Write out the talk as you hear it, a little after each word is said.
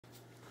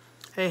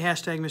Hey,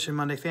 hashtag Mission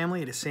Monday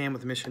family. It is Sam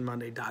with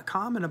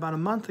MissionMonday.com. And about a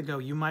month ago,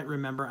 you might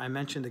remember I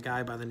mentioned a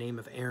guy by the name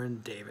of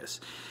Aaron Davis.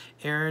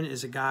 Aaron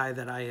is a guy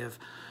that I have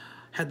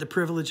had the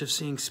privilege of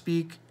seeing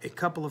speak a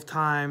couple of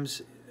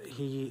times.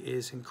 He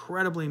is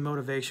incredibly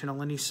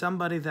motivational, and he's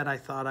somebody that I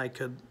thought I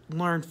could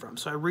learn from.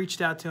 So I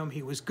reached out to him.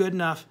 He was good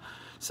enough.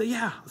 So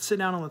yeah, let's sit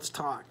down and let's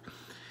talk.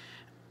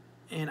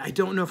 And I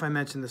don't know if I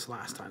mentioned this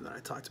last time that I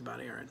talked about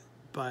Aaron,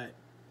 but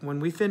when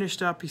we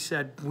finished up, he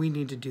said, we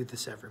need to do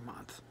this every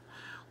month,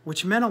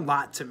 which meant a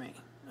lot to me.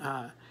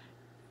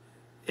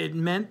 It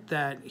meant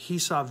that he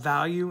saw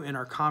value in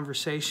our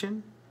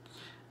conversation.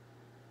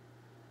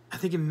 I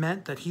think it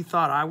meant that he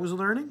thought I was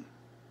learning.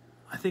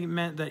 I think it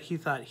meant that he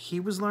thought he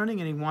was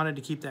learning and he wanted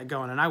to keep that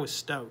going. And I was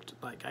stoked.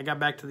 Like, I got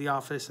back to the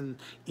office and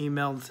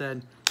emailed and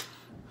said,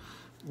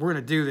 we're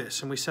going to do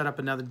this. And we set up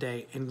another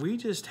day. And we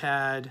just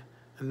had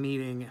a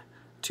meeting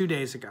 2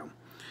 days ago.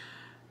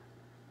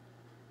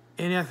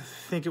 And I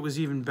think it was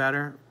even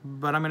better.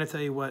 But I'm going to tell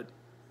you what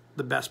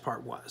the best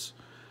part was.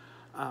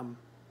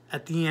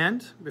 At the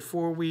end,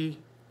 before we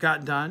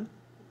got done,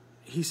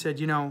 he said,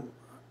 you know,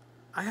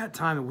 I got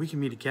time and we can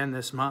meet again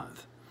this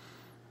month.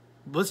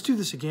 Let's do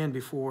this again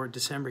before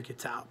December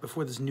gets out,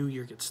 before this new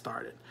year gets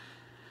started.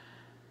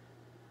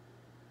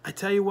 I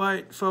tell you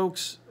what,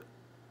 folks,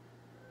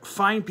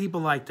 find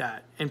people like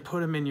that and put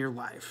them in your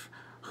life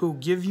who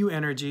give you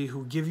energy,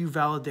 who give you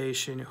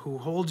validation, who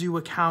hold you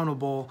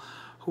accountable,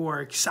 who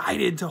are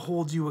excited to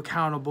hold you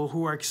accountable,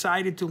 who are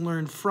excited to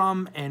learn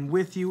from and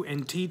with you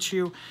and teach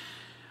you.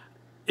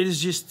 It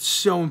is just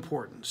so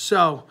important.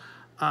 So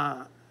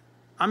I'm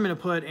going to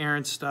put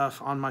Aaron's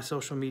stuff on my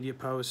social media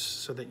posts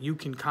so that you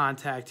can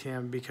contact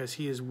him because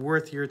he is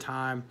worth your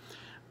time.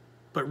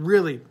 But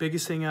really,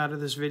 biggest thing out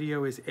of this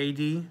video is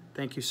AD.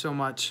 Thank you so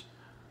much.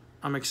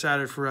 I'm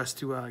excited for us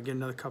to get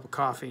another cup of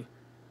coffee.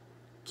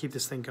 Keep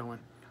this thing going.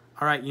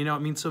 All right, you know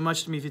it means so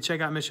much to me if you check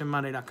out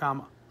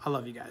missionmonday.com. I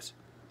love you guys.